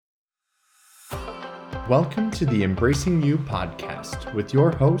Welcome to the Embracing You podcast with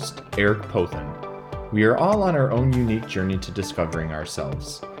your host, Eric Pothen. We are all on our own unique journey to discovering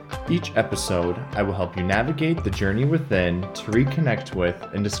ourselves. Each episode, I will help you navigate the journey within to reconnect with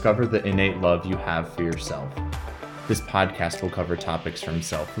and discover the innate love you have for yourself. This podcast will cover topics from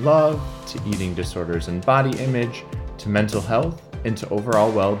self-love to eating disorders and body image to mental health and to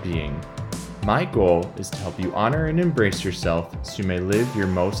overall well-being. My goal is to help you honor and embrace yourself so you may live your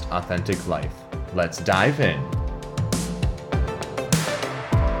most authentic life. Let's dive in.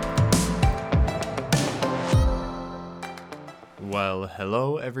 Well,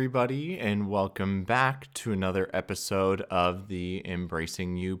 hello everybody, and welcome back to another episode of the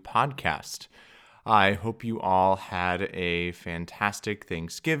Embracing You podcast. I hope you all had a fantastic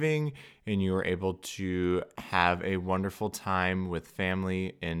Thanksgiving and you were able to have a wonderful time with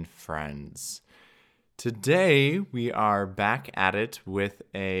family and friends. Today, we are back at it with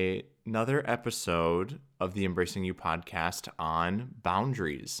another episode of the Embracing You podcast on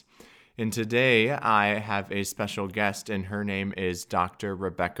boundaries. And today, I have a special guest, and her name is Dr.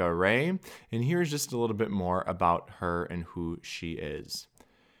 Rebecca Ray. And here's just a little bit more about her and who she is.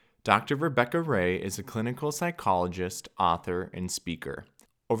 Dr. Rebecca Ray is a clinical psychologist, author, and speaker.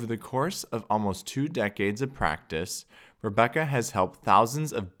 Over the course of almost 2 decades of practice, Rebecca has helped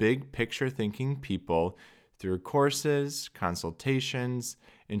thousands of big picture thinking people through courses, consultations,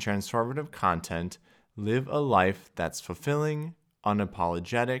 and transformative content live a life that's fulfilling,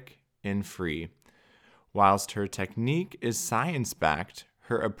 unapologetic, and free. Whilst her technique is science-backed,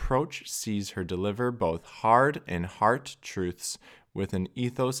 her approach sees her deliver both hard and heart truths with an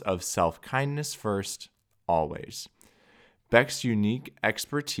ethos of self-kindness first, always. Beck's unique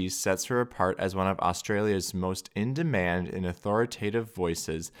expertise sets her apart as one of Australia's most in-demand and authoritative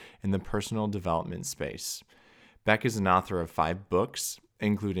voices in the personal development space. Beck is an author of 5 books,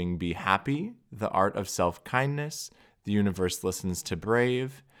 including Be Happy, The Art of Self-Kindness, The Universe Listens to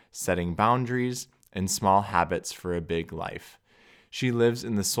Brave, Setting Boundaries, and Small Habits for a Big Life. She lives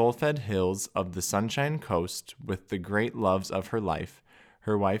in the soul-fed hills of the Sunshine Coast with the great loves of her life,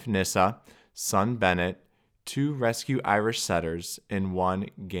 her wife Nissa, son Bennett, 2 rescue Irish setters, and 1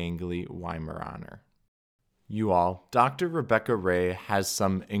 gangly Weimaraner. You all, Dr. Rebecca Ray has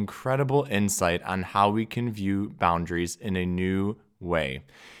some incredible insight on how we can view boundaries in a new way.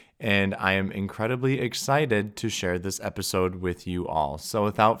 And I am incredibly excited to share this episode with you all. So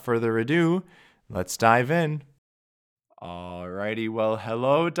without further ado, let's dive in. Alrighty, well,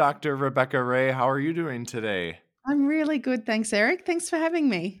 hello, Dr. Rebecca Ray. How are you doing today? I'm really good. Thanks, Eric. Thanks for having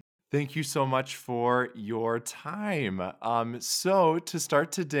me. Thank you so much for your time. So to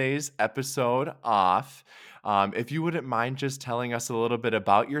start today's episode off, if you wouldn't mind just telling us a little bit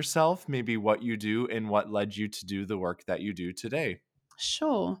about yourself, maybe what you do and what led you to do the work that you do today.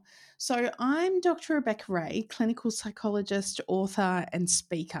 Sure. So I'm Dr. Rebecca Ray, clinical psychologist, author, and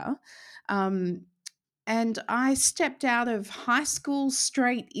speaker. And I stepped out of high school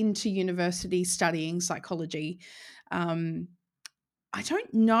straight into university studying psychology. I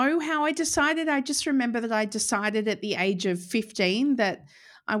don't know how I decided. I just remember that I decided at the age of 15 that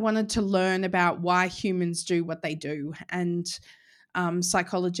I wanted to learn about why humans do what they do. And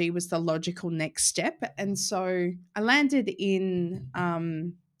psychology was the logical next step. And so I landed in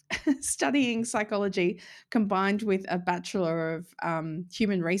studying psychology combined with a Bachelor of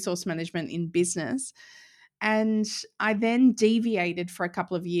Human Resource Management in business. And I then deviated for a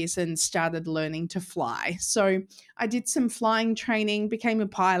couple of years and started learning to fly. So I did some flying training, became a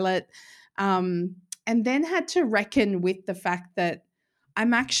pilot, and then had to reckon with the fact that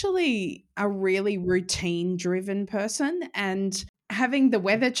I'm actually a really routine driven person, and having the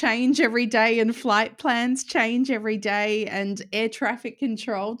weather change every day and flight plans change every day and air traffic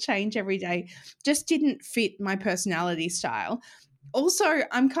control change every day just didn't fit my personality style. Also,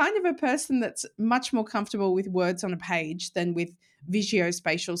 I'm kind of a person that's much more comfortable with words on a page than with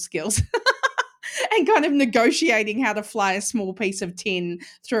visuospatial skills and kind of negotiating how to fly a small piece of tin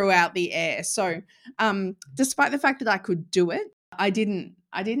throughout the air. So, despite the fact that I could do it, I didn't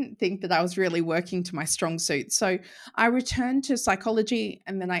think that I was really working to my strong suit. So I returned to psychology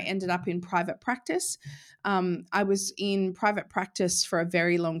and then I ended up in private practice. I was in private practice for a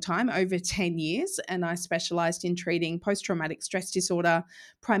very long time, over 10 years, and I specialized in treating post-traumatic stress disorder,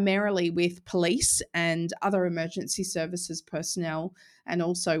 primarily with police and other emergency services personnel, and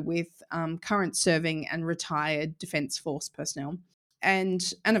also with current serving and retired Defence Force personnel. And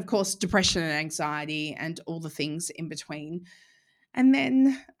of course, depression and anxiety and all the things in between. And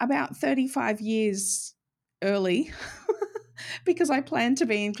then about 35 years early, because I planned to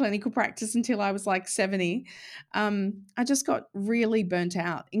be in clinical practice until I was like 70. I just got really burnt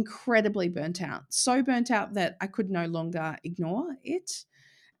out, incredibly burnt out, so burnt out that I could no longer ignore it.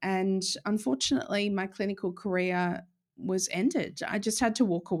 And unfortunately, my clinical career was ended. I just had to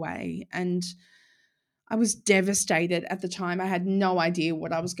walk away. And I was devastated at the time. I had no idea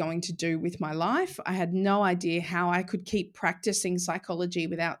what I was going to do with my life. I had no idea how I could keep practicing psychology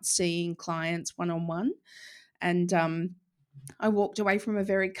without seeing clients one on one. And I walked away from a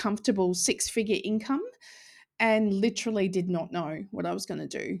very comfortable 6-figure income and literally did not know what I was going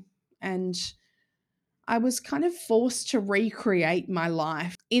to do. And I was kind of forced to recreate my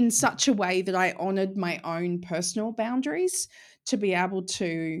life in such a way that I honored my own personal boundaries to be able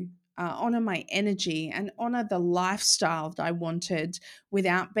to honor my energy and honor the lifestyle that I wanted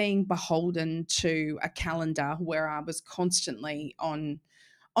without being beholden to a calendar where I was constantly on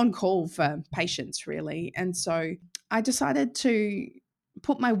call for patients, really. And so I decided to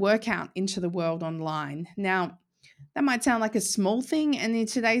put my workout into the world online. Now, that might sound like a small thing, and in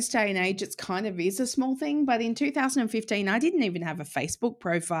today's day and age, it's kind of is a small thing. But in 2015, I didn't even have a Facebook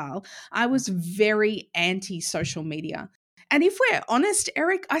profile. I was very anti social media. And if we're honest,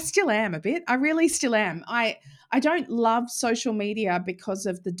 Eric, I still am a bit. I really still am. I don't love social media because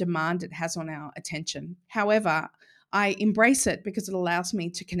of the demand it has on our attention. However, I embrace it because it allows me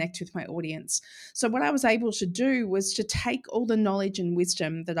to connect with my audience. So, what I was able to do was to take all the knowledge and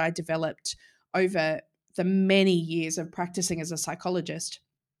wisdom that I developed over the many years of practicing as a psychologist,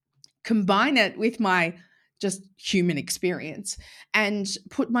 combine it with my just human experience, and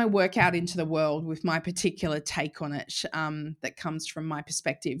put my work out into the world with my particular take on it that comes from my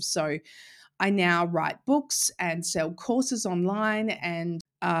perspective. So I now write books and sell courses online and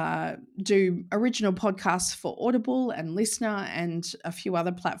do original podcasts for Audible and Listener and a few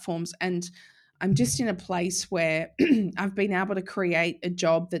other platforms. And I'm just in a place where I've been able to create a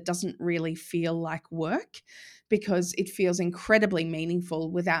job that doesn't really feel like work because it feels incredibly meaningful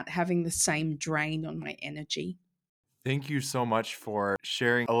without having the same drain on my energy. Thank you so much for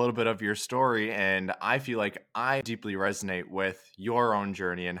sharing a little bit of your story. And I feel like I deeply resonate with your own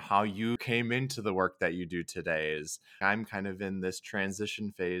journey and how you came into the work that you do today. Is I'm kind of in this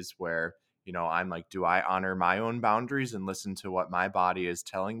transition phase where, I'm like, do I honor my own boundaries and listen to what my body is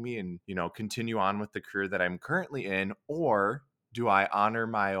telling me and, continue on with the career that I'm currently in? Or do I honor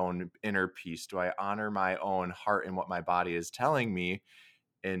my own inner peace? Do I honor my own heart and what my body is telling me?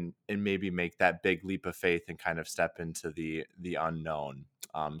 And maybe make that big leap of faith and kind of step into the unknown.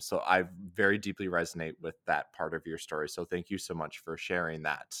 So I very deeply resonate with that part of your story. So thank you so much for sharing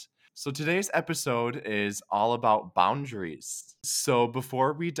that. So today's episode is all about boundaries. So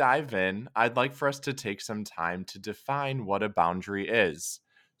before we dive in, I'd like for us to take some time to define what a boundary is.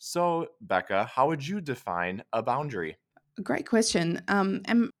 So Becca, how would you define a boundary? Great question.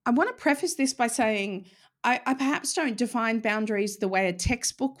 And I want to preface this by saying I perhaps don't define boundaries the way a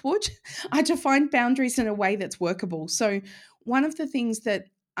textbook would. I define boundaries in a way that's workable. So, one of the things that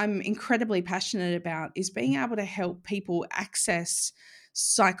I'm incredibly passionate about is being able to help people access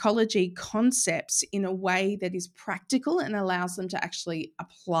psychology concepts in a way that is practical and allows them to actually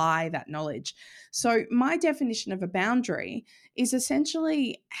apply that knowledge. So, my definition of a boundary is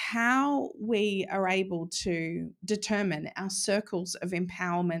essentially how we are able to determine our circles of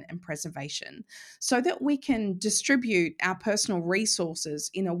empowerment and preservation so that we can distribute our personal resources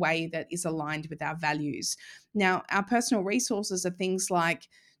in a way that is aligned with our values. Now, our personal resources are things like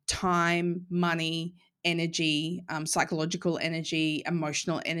time, money, energy, psychological energy,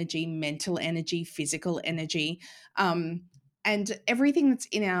 emotional energy, mental energy, physical energy. And everything that's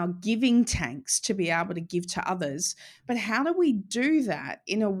in our giving tanks to be able to give to others. But how do we do that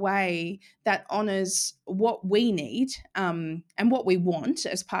in a way that honors what we need and what we want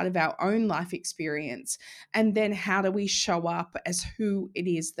as part of our own life experience? And then how do we show up as who it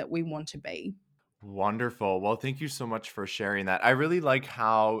is that we want to be? Wonderful. Well, thank you so much for sharing that. I really like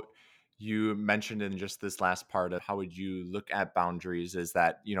how you mentioned in just this last part of how would you look at boundaries is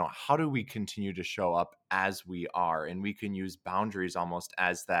that, how do we continue to show up as we are? And we can use boundaries almost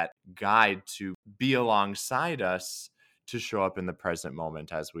as that guide to be alongside us to show up in the present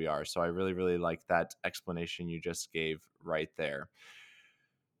moment as we are. So I really, really like that explanation you just gave right there.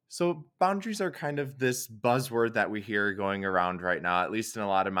 So boundaries are kind of this buzzword that we hear going around right now, at least in a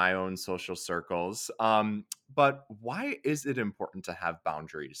lot of my own social circles. But why is it important to have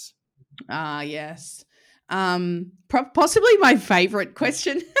boundaries? Ah, yes. Possibly my favorite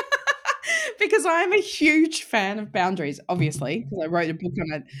question because I'm a huge fan of boundaries, obviously, because I wrote a book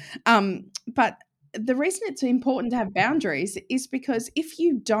on it. But the reason it's important to have boundaries is because if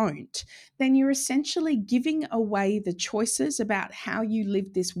you don't, then you're essentially giving away the choices about how you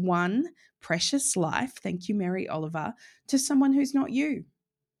live this one precious life, thank you, Mary Oliver, to someone who's not you.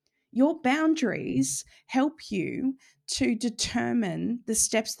 Your boundaries help you to determine the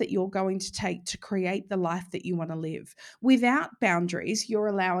steps that you're going to take to create the life that you want to live. Without boundaries, you're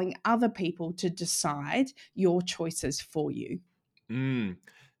allowing other people to decide your choices for you. Mm,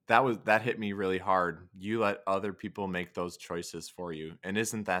 that hit me really hard. You let other people make those choices for you. And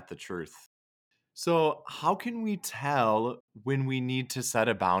isn't that the truth? So, how can we tell when we need to set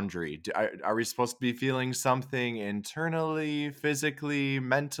a boundary? Are we supposed to be feeling something internally, physically,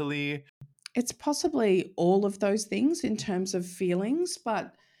 mentally? It's possibly all of those things in terms of feelings,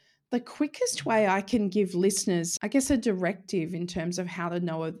 but the quickest way I can give listeners, I guess, a directive in terms of how to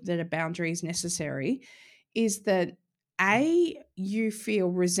know that a boundary is necessary is that A, you feel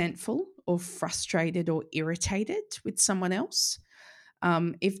resentful or frustrated or irritated with someone else.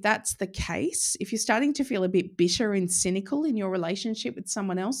 If that's the case, if you're starting to feel a bit bitter and cynical in your relationship with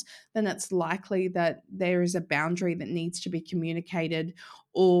someone else, then it's likely that there is a boundary that needs to be communicated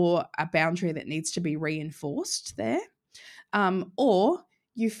or a boundary that needs to be reinforced there. Or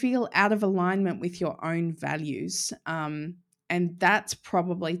you feel out of alignment with your own values. And that's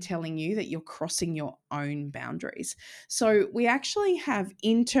probably telling you that you're crossing your own boundaries. So we actually have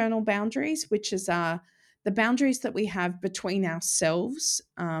internal boundaries, which is the boundaries that we have between ourselves.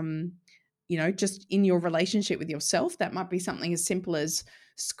 Just in your relationship with yourself, that might be something as simple as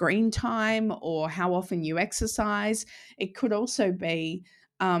screen time or how often you exercise. It could also be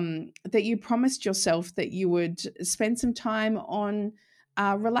that you promised yourself that you would spend some time on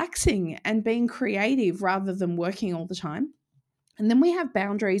relaxing and being creative rather than working all the time. And then we have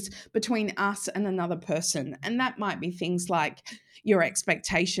boundaries between us and another person. And that might be things like your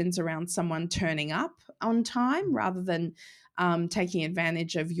expectations around someone turning up on time rather than taking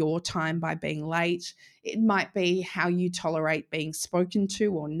advantage of your time by being late. It might be how you tolerate being spoken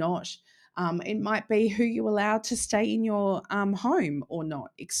to or not. It might be who you allow to stay in your home or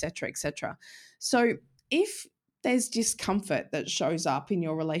not, etc., etc. So if there's discomfort that shows up in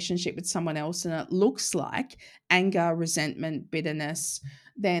your relationship with someone else and it looks like anger, resentment, bitterness,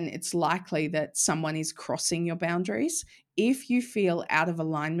 then it's likely that someone is crossing your boundaries. If you feel out of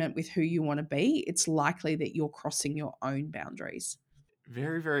alignment with who you want to be, it's likely that you're crossing your own boundaries.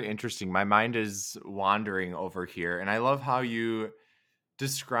 Very, very interesting. My mind is wandering over here. And I love how you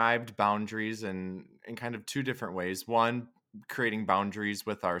described boundaries in kind of two different ways. One, creating boundaries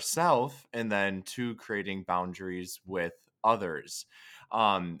with ourselves, and then two, creating boundaries with others.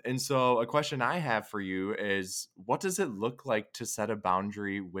 And so a question I have for you is, what does it look like to set a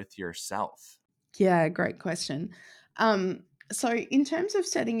boundary with yourself? Yeah, great question. So, in terms of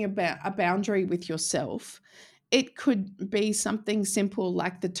setting a boundary with yourself, it could be something simple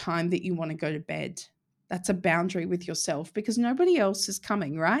like the time that you want to go to bed. That's a boundary with yourself because nobody else is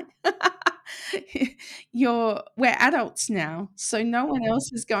coming, right? We're adults now, so no one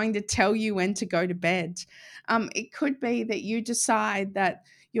else is going to tell you when to go to bed. It could be that you decide that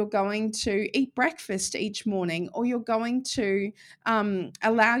you're going to eat breakfast each morning, or you're going to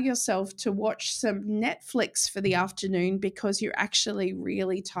allow yourself to watch some Netflix for the afternoon because you're actually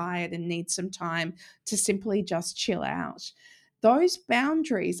really tired and need some time to simply just chill out. Those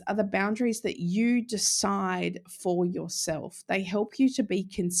boundaries are the boundaries that you decide for yourself. They help you to be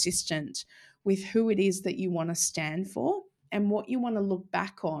consistent with who it is that you want to stand for and what you want to look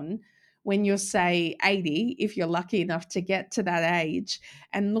back on when you're, say, 80, if you're lucky enough to get to that age,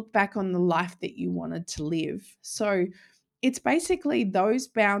 and look back on the life that you wanted to live. So it's basically those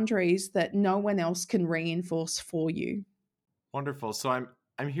boundaries that no one else can reinforce for you. Wonderful. So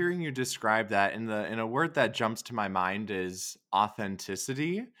I'm hearing you describe that, and the in a word that jumps to my mind is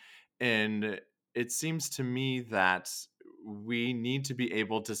authenticity. And it seems to me that we need to be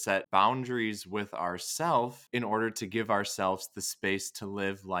able to set boundaries with ourselves in order to give ourselves the space to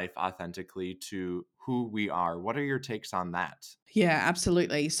live life authentically to who we are. What are your takes on that? Yeah,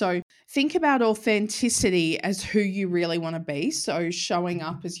 absolutely. So think about authenticity as who you really want to be. So showing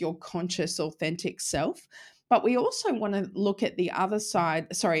up as your conscious, authentic self. But we also want to look at the other side,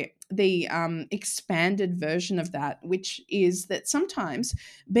 sorry, the expanded version of that, which is that sometimes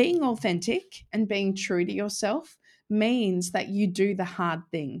being authentic and being true to yourself means that you do the hard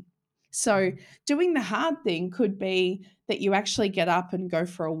thing. So, doing the hard thing could be that you actually get up and go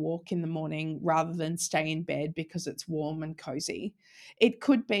for a walk in the morning rather than stay in bed because it's warm and cozy. It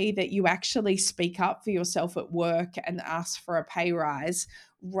could be that you actually speak up for yourself at work and ask for a pay rise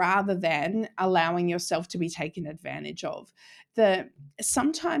rather than allowing yourself to be taken advantage of. The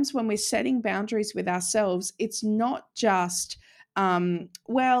Sometimes when we're setting boundaries with ourselves, it's not just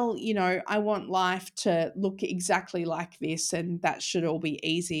well, I want life to look exactly like this and that should all be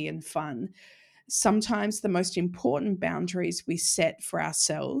easy and fun. Sometimes the most important boundaries we set for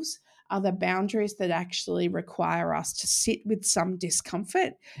ourselves are the boundaries that actually require us to sit with some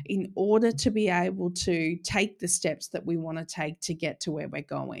discomfort in order to be able to take the steps that we want to take to get to where we're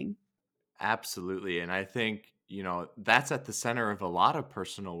going. Absolutely. And I think, that's at the center of a lot of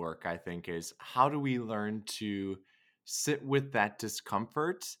personal work, I think, is how do we learn to sit with that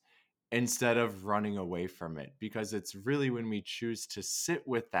discomfort instead of running away from it? Because it's really when we choose to sit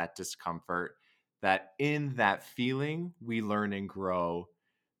with that discomfort that in that feeling, we learn and grow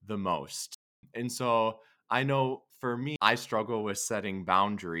the most. And so I know for me, I struggle with setting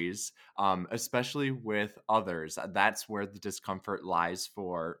boundaries, especially with others. That's where the discomfort lies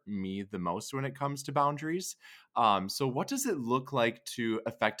for me the most when it comes to boundaries. So, what does it look like to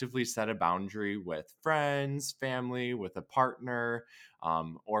effectively set a boundary with friends, family, with a partner,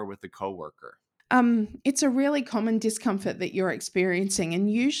 or with a coworker? It's a really common discomfort that you're experiencing,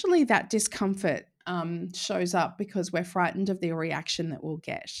 and usually that discomfort shows up because we're frightened of the reaction that we'll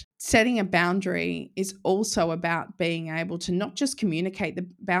get. Setting a boundary is also about being able to not just communicate the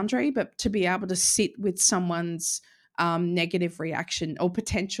boundary, but to be able to sit with someone's negative reaction or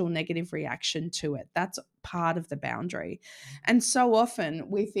potential negative reaction to it. That's part of the boundary. And so often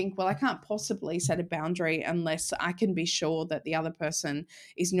we think, well, I can't possibly set a boundary unless I can be sure that the other person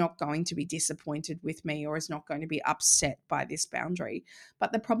is not going to be disappointed with me or is not going to be upset by this boundary.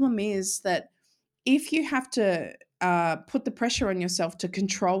 But the problem is that if you have to put the pressure on yourself to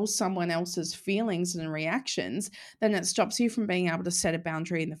control someone else's feelings and reactions, then it stops you from being able to set a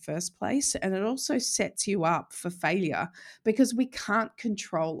boundary in the first place. And it also sets you up for failure because we can't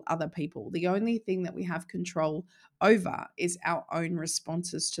control other people. The only thing that we have control over is our own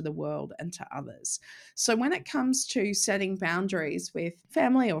responses to the world and to others. So when it comes to setting boundaries with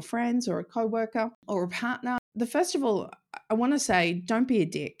family or friends or a coworker or a partner, the first of all, I want to say, don't be a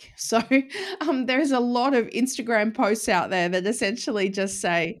dick. So, there's a lot of Instagram posts out there that essentially just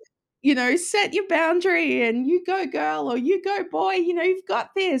say, set your boundary and you go, girl, or you go, boy, you've got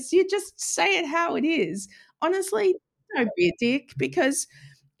this. You just say it how it is. Honestly, don't be a dick because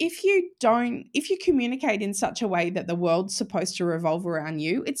if you communicate in such a way that the world's supposed to revolve around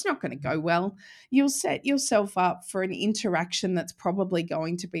you, it's not going to go well. You'll set yourself up for an interaction that's probably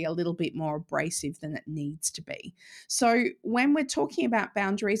going to be a little bit more abrasive than it needs to be. So, when we're talking about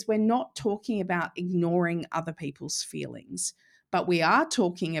boundaries, we're not talking about ignoring other people's feelings, but we are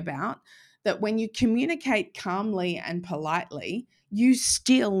talking about that when you communicate calmly and politely, you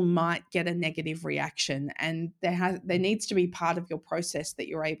still might get a negative reaction, and there needs to be part of your process that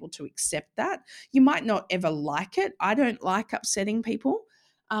you're able to accept that. You might not ever like it. I don't like upsetting people.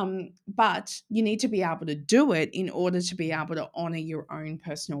 But you need to be able to do it in order to be able to honor your own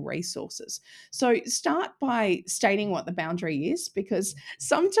personal resources. So start by stating what the boundary is, because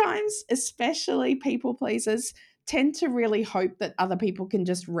sometimes, especially people pleasers, tend to really hope that other people can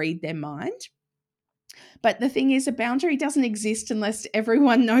just read their mind. But the thing is, a boundary doesn't exist unless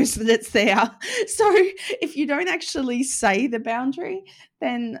everyone knows that it's there. So if you don't actually say the boundary,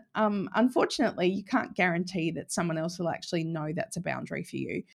 then unfortunately, you can't guarantee that someone else will actually know that's a boundary for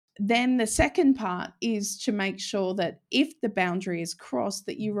you. Then the second part is to make sure that if the boundary is crossed,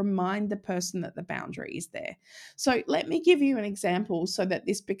 that you remind the person that the boundary is there. So let me give you an example so that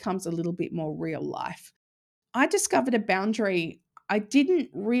this becomes a little bit more real life. I discovered a boundary I didn't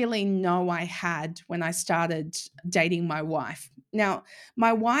really know I had when I started dating my wife. Now,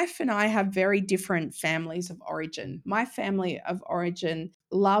 my wife and I have very different families of origin. My family of origin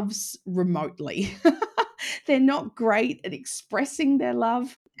loves remotely. They're not great at expressing their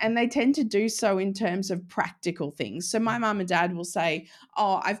love, and they tend to do so in terms of practical things. So my mum and dad will say,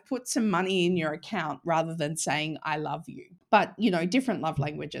 "Oh, I've put some money in your account," rather than saying, "I love you." But, different love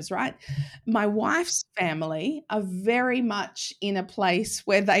languages, right? My wife's family are very much in a place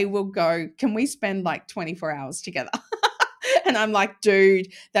where they will go, "Can we spend like 24 hours together?" And I'm like,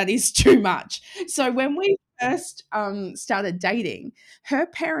 "Dude, that is too much." So when we first started dating, her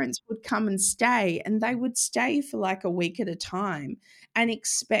parents would come and stay, and they would stay for like a week at a time. and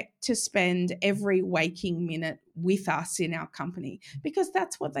expect to spend every waking minute with us in our company, because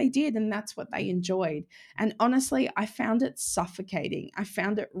that's what they did and that's what they enjoyed. And honestly, I found it suffocating. I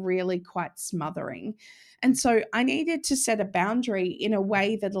found it really quite smothering. And so I needed to set a boundary in a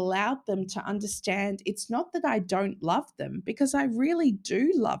way that allowed them to understand it's not that I don't love them, because I really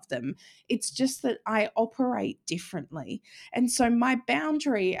do love them. It's just that I operate differently. And so my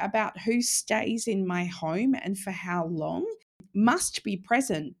boundary about who stays in my home and for how long must be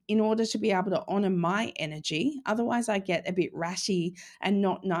present in order to be able to honor my energy. Otherwise, I get a bit ratty and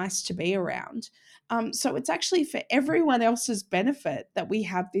not nice to be around. So it's actually for everyone else's benefit that we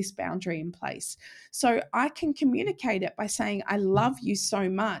have this boundary in place. So I can communicate it by saying, I love you so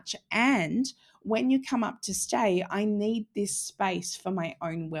much. And when you come up to stay, I need this space for my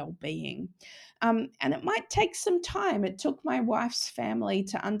own well being. And it might take some time. It took my wife's family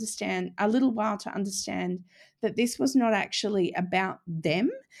to understand, a little while to understand that this was not actually about them.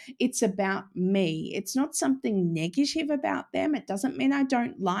 It's about me. It's not something negative about them. It doesn't mean I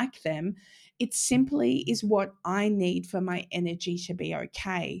don't like them. It simply is what I need for my energy to be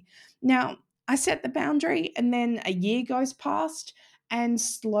okay. Now, I set the boundary, and then a year goes past, and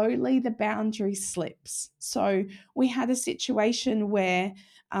slowly the boundary slips. So we had a situation where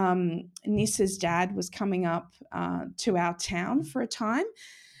Nissa's dad was coming up to our town for a time.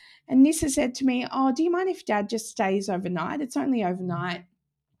 And Nissa said to me, "Oh, do you mind if dad just stays overnight? It's only overnight."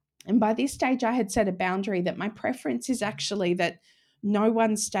 And by this stage, I had set a boundary that my preference is actually that no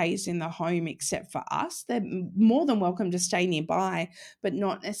one stays in the home except for us. They're more than welcome to stay nearby, but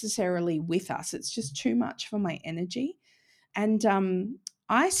not necessarily with us. It's just too much for my energy. And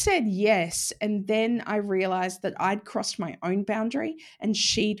I said yes. And then I realized that I'd crossed my own boundary and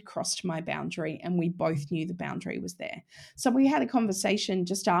she'd crossed my boundary. And we both knew the boundary was there. So we had a conversation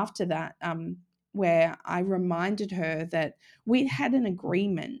just after that where I reminded her that we'd had an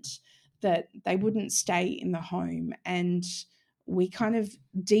agreement that they wouldn't stay in the home. And we kind of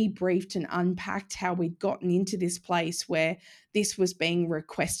debriefed and unpacked how we'd gotten into this place where this was being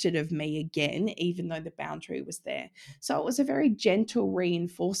requested of me again, even though the boundary was there. So it was a very gentle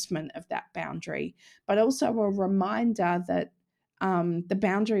reinforcement of that boundary, but also a reminder that the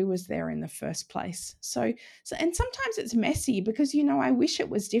boundary was there in the first place. So, and sometimes it's messy because, I wish it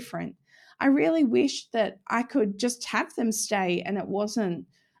was different. I really wish that I could just have them stay and it wasn't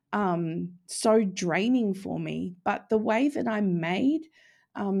so draining for me. But the way that I'm made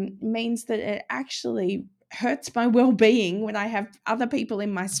means that it actually hurts my well-being when I have other people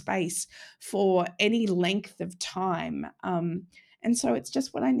in my space for any length of time. And so it's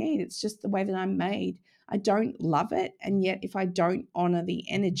just what I need. It's just the way that I'm made. I don't love it. And yet, if I don't honor the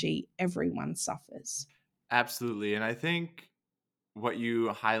energy, everyone suffers. Absolutely. And I think what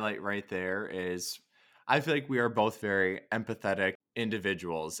you highlight right there is I feel like we are both very empathetic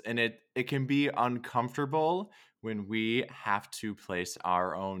individuals, and it can be uncomfortable when we have to place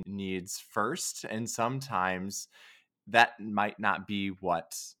our own needs first, and sometimes that might not be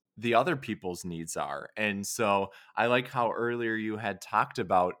what the other people's needs are. And so I like how earlier you had talked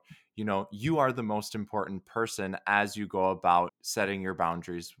about, you are the most important person as you go about setting your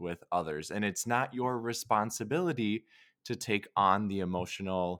boundaries with others. And it's not your responsibility to take on the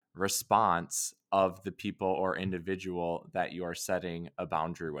emotional response of the people or individual that you are setting a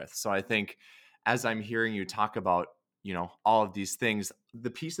boundary with. So I think as I'm hearing you talk about, all of these things,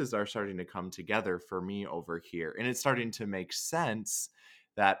 the pieces are starting to come together for me over here. And it's starting to make sense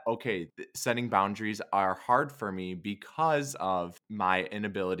that, okay, setting boundaries are hard for me because of my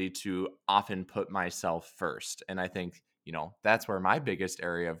inability to often put myself first. And I think, that's where my biggest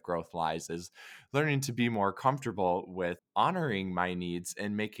area of growth lies, is learning to be more comfortable with honoring my needs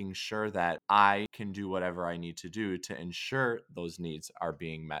and making sure that I can do whatever I need to do to ensure those needs are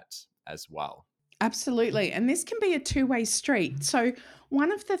being met as well. Absolutely. And this can be a two-way street. So,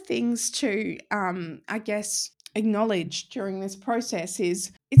 one of the things to, I guess, acknowledge during this process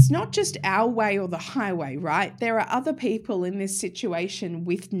is it's not just our way or the highway, right? There are other people in this situation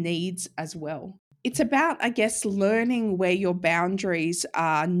with needs as well. It's about, I guess, learning where your boundaries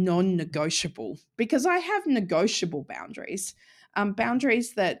are non negotiable, because I have negotiable boundaries,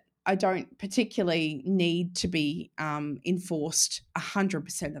 boundaries that I don't particularly need to be enforced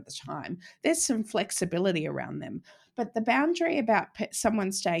 100% of the time. There's some flexibility around them. But the boundary about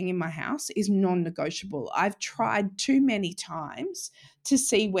someone staying in my house is non negotiable. I've tried too many times to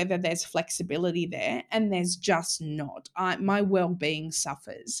see whether there's flexibility there, and there's just not. My well being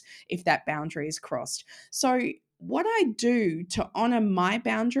suffers if that boundary is crossed. So, what I do to honor my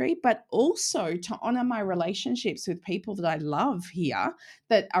boundary, but also to honor my relationships with people that I love here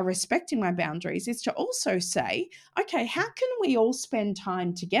that are respecting my boundaries is to also say, okay, how can we all spend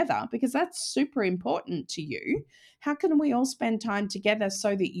time together? Because that's super important to you. How can we all spend time together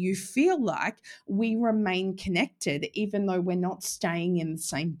so that you feel like we remain connected, even though we're not staying in the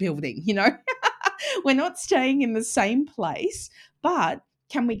same building? We're not staying in the same place, but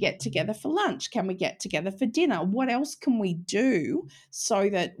can we get together for lunch? Can we get together for dinner? What else can we do so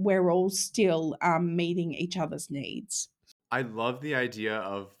that we're all still meeting each other's needs? I love the idea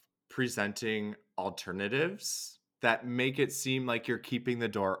of presenting alternatives that make it seem like you're keeping the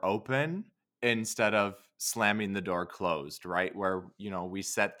door open instead of slamming the door closed, right? Where, we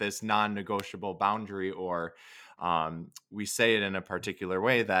set this non-negotiable boundary, or we say it in a particular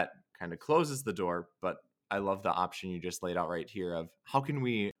way that kind of closes the door. But I love the option you just laid out right here of how can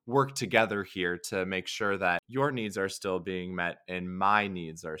we work together here to make sure that your needs are still being met and my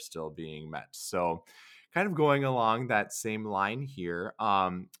needs are still being met. So kind of going along that same line here,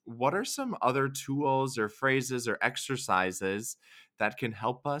 what are some other tools or phrases or exercises that can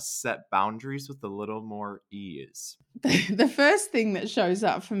help us set boundaries with a little more ease? The first thing that shows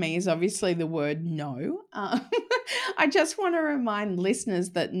up for me is obviously the word no. I just want to remind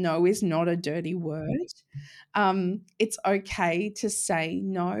listeners that no is not a dirty word. It's okay to say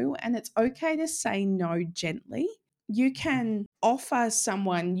no, and it's okay to say no gently. You can offer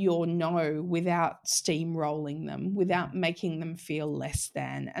someone your no without steamrolling them, without making them feel less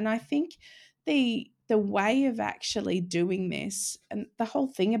than. And I think the way of actually doing this, and the whole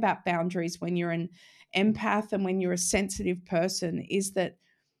thing about boundaries when you're an empath and when you're a sensitive person, is that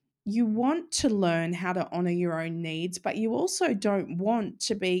you want to learn how to honor your own needs, but you also don't want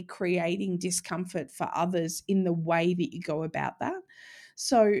to be creating discomfort for others in the way that you go about that.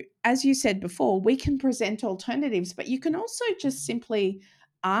 So, as you said before, we can present alternatives, but you can also just simply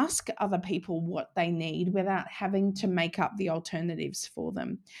ask other people what they need without having to make up the alternatives for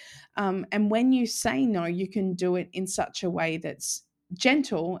them. And when you say no, you can do it in such a way that's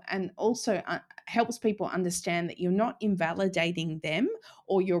gentle and also helps people understand that you're not invalidating them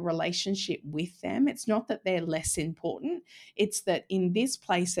or your relationship with them. It's not that they're less important. It's that in this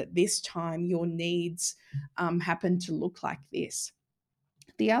place at this time, your needs happen to look like this.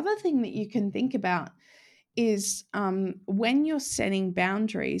 The other thing that you can think about is when you're setting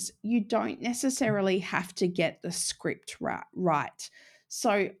boundaries, you don't necessarily have to get the script right.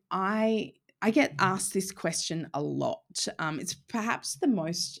 So I get asked this question a lot. It's perhaps the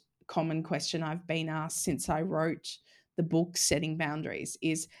most common question I've been asked since I wrote the book Setting Boundaries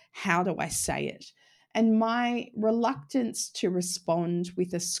is how do I say it? And my reluctance to respond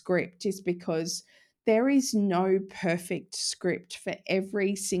with a script is because there is no perfect script for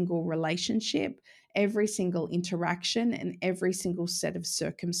every single relationship, every single interaction, and every single set of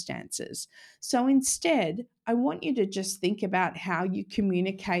circumstances. So instead, I want you to just think about how you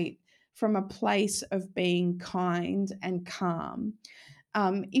communicate from a place of being kind and calm.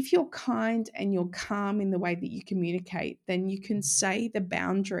 If you're kind and you're calm in the way that you communicate, then you can say the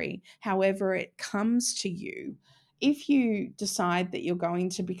boundary however it comes to you. If you decide that you're going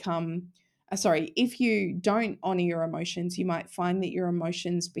to become if you don't honor your emotions, you might find that your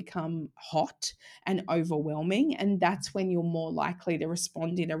emotions become hot and overwhelming. And that's when you're more likely to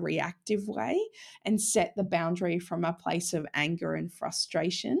respond in a reactive way and set the boundary from a place of anger and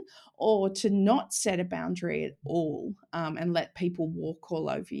frustration, or to not set a boundary at all and let people walk all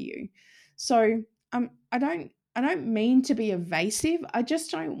over you. So I don't mean to be evasive. I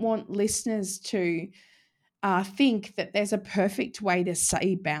just don't want listeners to think that there's a perfect way to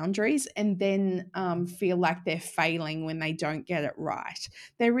say boundaries and then feel like they're failing when they don't get it right.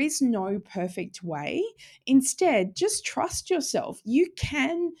 There is no perfect way. Instead, just trust yourself. You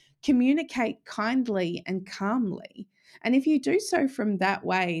can communicate kindly and calmly. And if you do so from that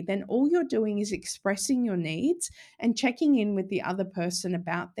way, then all you're doing is expressing your needs and checking in with the other person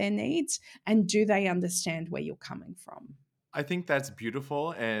about their needs. And do they understand where you're coming from? I think that's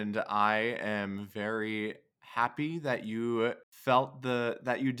beautiful, and I am very happy that you felt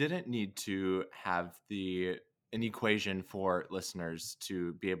that you didn't need to have the an equation for listeners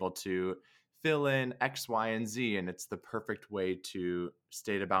to be able to fill in X, Y, and Z, and it's the perfect way to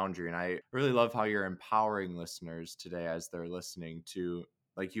state a boundary. And I really love how you're empowering listeners today as they're listening to,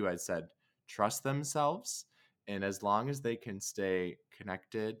 like you had said, trust themselves. And as long as they can stay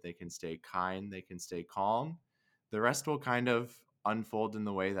connected, they can stay kind, they can stay calm, the rest will kind of unfold in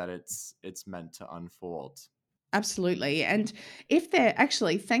the way that it's meant to unfold. Absolutely. And if they're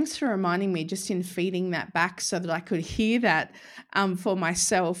actually, thanks for reminding me just in feeding that back so that I could hear that for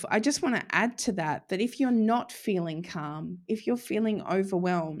myself. I just want to add to that that if you're not feeling calm, if you're feeling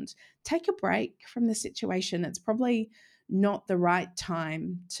overwhelmed, take a break from the situation. It's probably not the right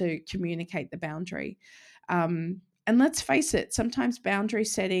time to communicate the boundary. And let's face it, sometimes boundary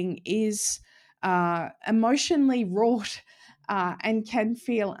setting is emotionally wrought and can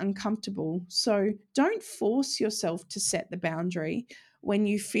feel uncomfortable. So don't force yourself to set the boundary when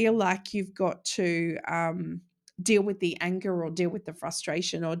you feel like you've got to deal with the anger or deal with the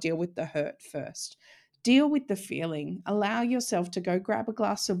frustration or deal with the hurt first. Deal with the feeling. Allow yourself to go grab a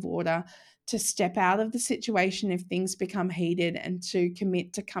glass of water, to step out of the situation if things become heated, and to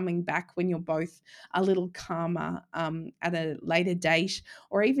commit to coming back when you're both a little calmer at a later date,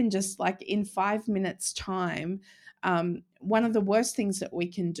 or even just like in 5 minutes' time. One of the worst things that we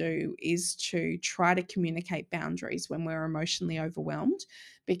can do is to try to communicate boundaries when we're emotionally overwhelmed,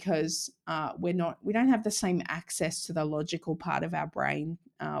 because we don't have the same access to the logical part of our brain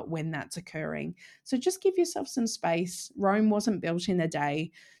when that's occurring. So just give yourself some space. Rome wasn't built in a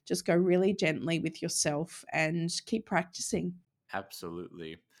day. Just go really gently with yourself and keep practicing.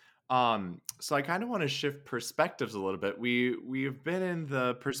 Absolutely. So I kind of want to shift perspectives a little bit. We've been in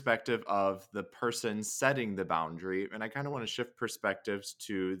the perspective of the person setting the boundary, and I kind of want to shift perspectives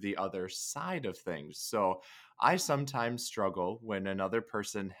to the other side of things. So I sometimes struggle when another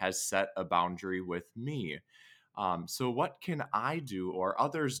person has set a boundary with me. So what can I do or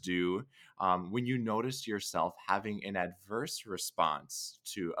others do when you notice yourself having an adverse response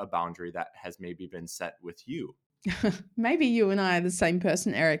to a boundary that has maybe been set with you? Maybe you and I are the same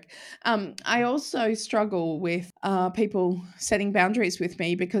person, Eric. I also struggle with people setting boundaries with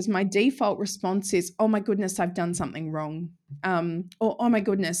me because my default response is, oh my goodness, I've done something wrong. Or, oh my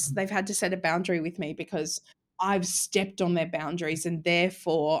goodness, they've had to set a boundary with me because I've stepped on their boundaries and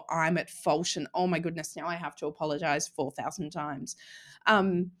therefore I'm at fault. And oh my goodness, now I have to apologize 4,000 times.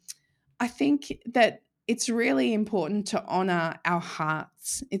 Um, I think that it's really important to honor our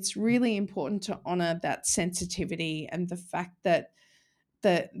hearts. It's really important to honor that sensitivity and the fact that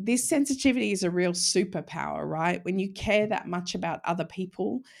this sensitivity is a real superpower, right? When you care that much about other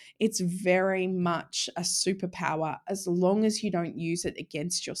people, it's very much a superpower as long as you don't use it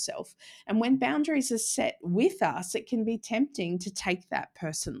against yourself. And when boundaries are set with us, it can be tempting to take that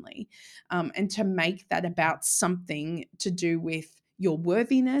personally, and to make that about something to do with your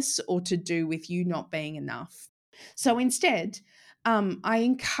worthiness or to do with you not being enough. So instead, I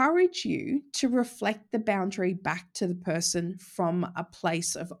encourage you to reflect the boundary back to the person from a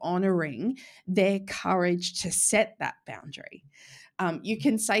place of honoring their courage to set that boundary. You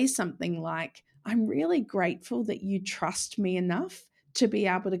can say something like, I'm really grateful that you trust me enough to be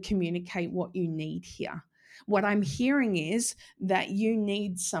able to communicate what you need here. What I'm hearing is that you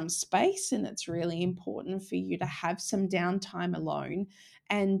need some space, and it's really important for you to have some downtime alone.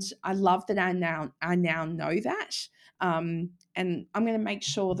 And I love that I now know that. And I'm going to make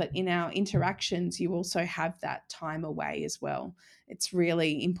sure that in our interactions, you also have that time away as well. It's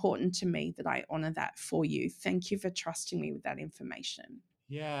really important to me that I honor that for you. Thank you for trusting me with that information.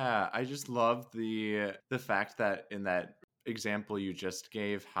 Yeah, I just love the fact that in that example you just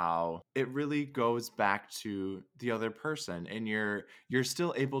gave how it really goes back to the other person, and you're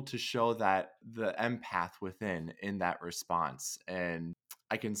still able to show that the empath within in that response. And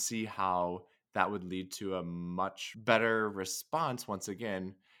I can see how that would lead to a much better response. Once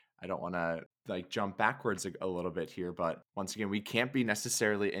again, I don't want to like jump backwards a little bit here, but once again, we can't be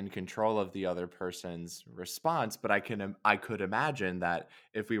necessarily in control of the other person's response, but I could imagine that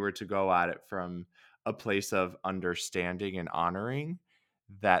if we were to go at it from a place of understanding and honoring,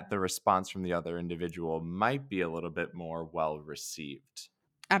 that the response from the other individual might be a little bit more well received.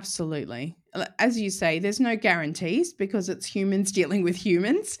 Absolutely. As you say, there's no guarantees because it's humans dealing with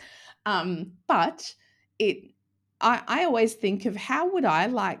humans. But it, I always think of how would I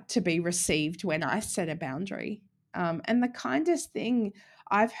like to be received when I set a boundary. And the kindest thing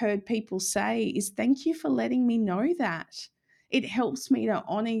I've heard people say is, "Thank you for letting me know that. It helps me to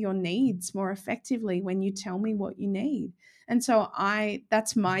honor your needs more effectively when you tell me what you need." And so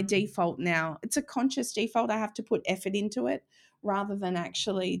that's my default now. It's a conscious default. I have to put effort into it rather than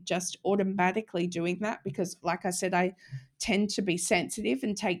actually just automatically doing that, because like I said, I tend to be sensitive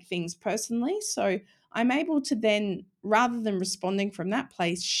and take things personally. So I'm able to then, rather than responding from that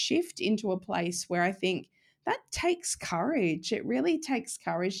place, shift into a place where I think that takes courage. It really takes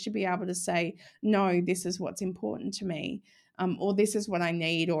courage to be able to say, no, this is what's important to me, or this is what I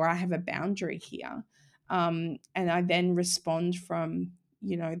need, or I have a boundary here. And I then respond from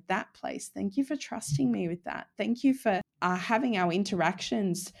that place. Thank you for trusting me with that. Thank you for having our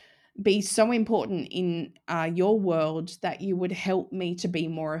interactions be so important in your world that you would help me to be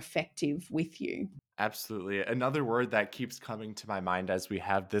more effective with you. Absolutely. Another word that keeps coming to my mind as we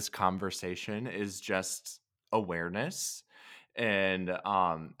have this conversation is just awareness. And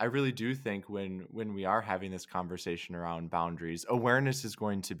I really do think when we are having this conversation around boundaries, awareness is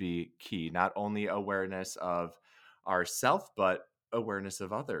going to be key. Not only awareness of ourself, but awareness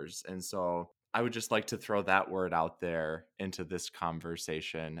of others. And so I would just like to throw that word out there into this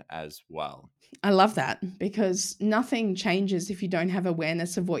conversation as well. I love that because nothing changes if you don't have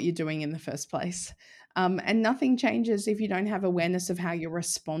awareness of what you're doing in the first place. And nothing changes if you don't have awareness of how you're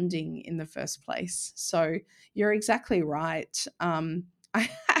responding in the first place. So you're exactly right. I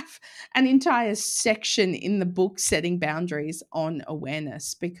have an entire section in the book, Setting Boundaries, on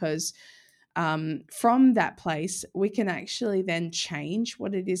awareness because from that place, we can actually then change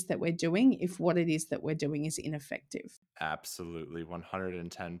what it is that we're doing if what it is that we're doing is ineffective. Absolutely,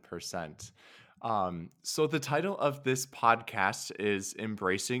 110%. So, the title of this podcast is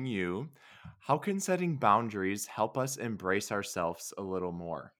Embracing You. How can setting boundaries help us embrace ourselves a little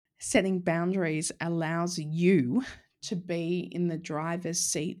more? Setting boundaries allows you to be in the driver's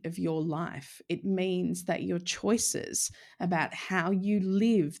seat of your life. It means that your choices about how you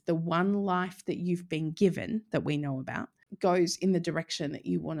live the one life that you've been given, that we know about, goes in the direction that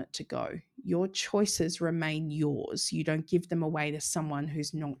you want it to go. Your choices remain yours. You don't give them away to someone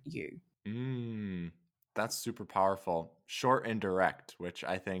who's not you. Mm, that's super powerful. Short and direct, which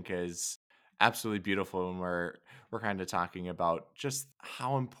I think is absolutely beautiful when we're kind of talking about just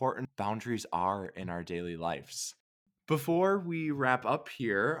how important boundaries are in our daily lives. Before we wrap up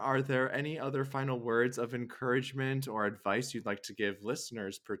here, are there any other final words of encouragement or advice you'd like to give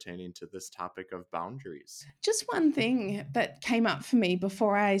listeners pertaining to this topic of boundaries? Just one thing that came up for me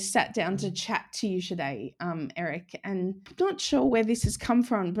before I sat down to chat to you today, Eric, and I'm not sure where this has come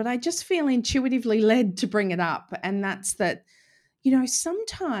from, but I just feel intuitively led to bring it up. And that's that,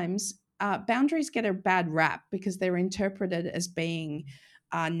 sometimes boundaries get a bad rap because they're interpreted as being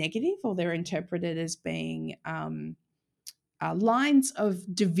negative, or they're interpreted as being lines of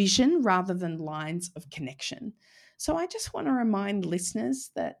division rather than lines of connection. So I just want to remind listeners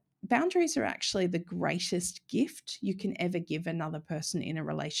that boundaries are actually the greatest gift you can ever give another person in a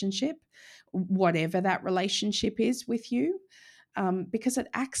relationship, whatever that relationship is with you. Because it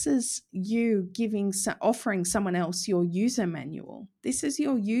acts as you offering someone else your user manual. This is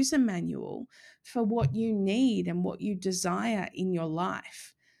your user manual for what you need and what you desire in your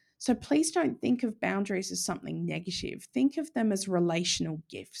life. So please don't think of boundaries as something negative. Think of them as relational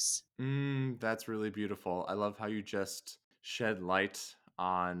gifts. That's really beautiful. I love how you just shed light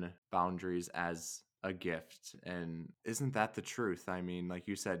on boundaries as a gift. And isn't that the truth? I mean, like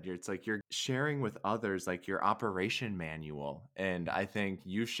you said, it's like you're sharing with others, like your operation manual. And I think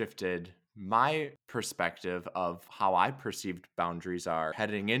you shifted my perspective of how I perceived boundaries are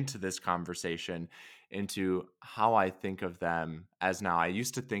heading into this conversation into how I think of them as now. I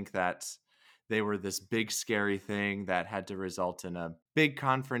used to think that they were this big scary thing that had to result in a big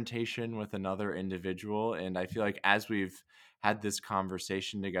confrontation with another individual. And I feel like as we've had this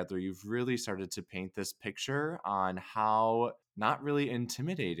conversation together, you've really started to paint this picture on how not really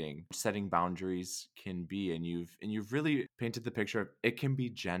intimidating setting boundaries can be. And you've really painted the picture of it can be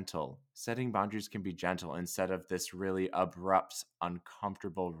gentle. Setting boundaries can be gentle instead of this really abrupt,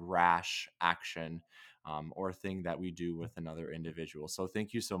 uncomfortable, rash action or thing that we do with another individual. So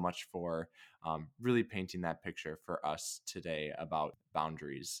thank you so much for really painting that picture for us today about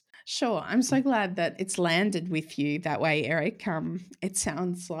boundaries. Sure. I'm so glad that it's landed with you that way, Eric. It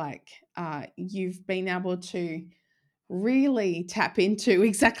sounds like you've been able to really tap into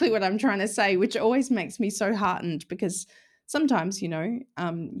exactly what I'm trying to say, which always makes me so heartened because sometimes, you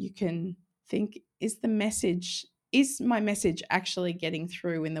can think, is my message actually getting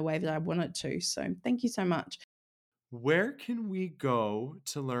through in the way that I want it to? So thank you so much. Where can we go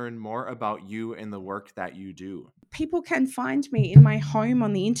to learn more about you and the work that you do? People can find me in my home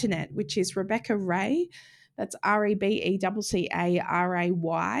on the internet, which is Rebecca Ray. That's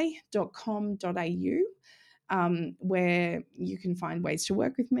REBECCARAY.com.au. Where you can find ways to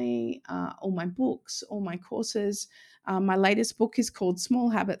work with me, all my books, all my courses. My latest book is called Small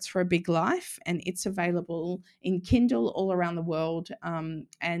Habits for a Big Life, and it's available in Kindle all around the world.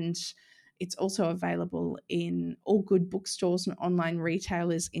 And it's also available in all good bookstores and online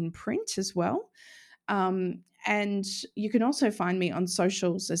retailers in print as well. And you can also find me on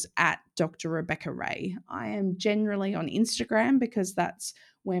socials as at Dr. Rebecca Ray. I am generally on Instagram because that's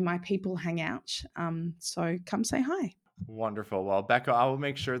where my people hang out. So come say hi. Wonderful. Well, Becca, I will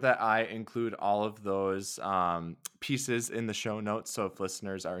make sure that I include all of those pieces in the show notes. So if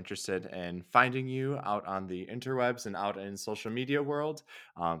listeners are interested in finding you out on the interwebs and out in social media world,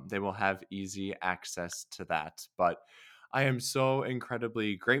 they will have easy access to that. But I am so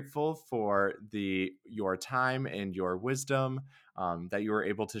incredibly grateful for your time and your wisdom that you were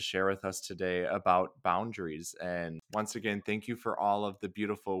able to share with us today about boundaries. And once again, thank you for all of the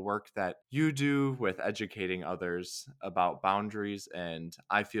beautiful work that you do with educating others about boundaries. And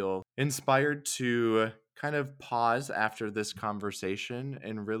I feel inspired to kind of pause after this conversation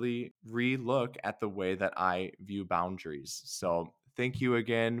and really re-look at the way that I view boundaries. So thank you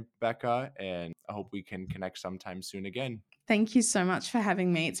again, Becca, and I hope we can connect sometime soon again. Thank you so much for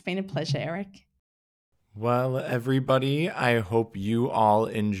having me. It's been a pleasure, Eric. Well, everybody, I hope you all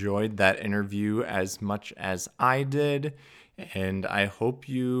enjoyed that interview as much as I did, and I hope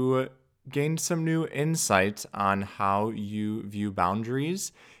you gained some new insight on how you view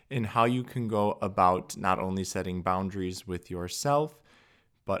boundaries and how you can go about not only setting boundaries with yourself,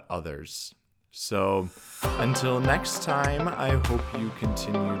 but others. So until next time, I hope you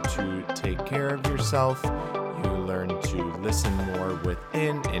continue to take care of yourself. You learn to listen more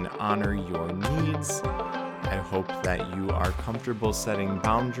within and honor your needs. I hope that you are comfortable setting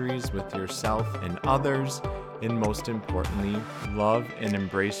boundaries with yourself and others. And most importantly, love and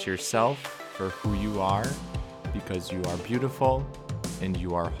embrace yourself for who you are, because you are beautiful and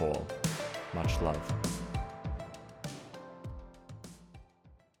you are whole. Much love.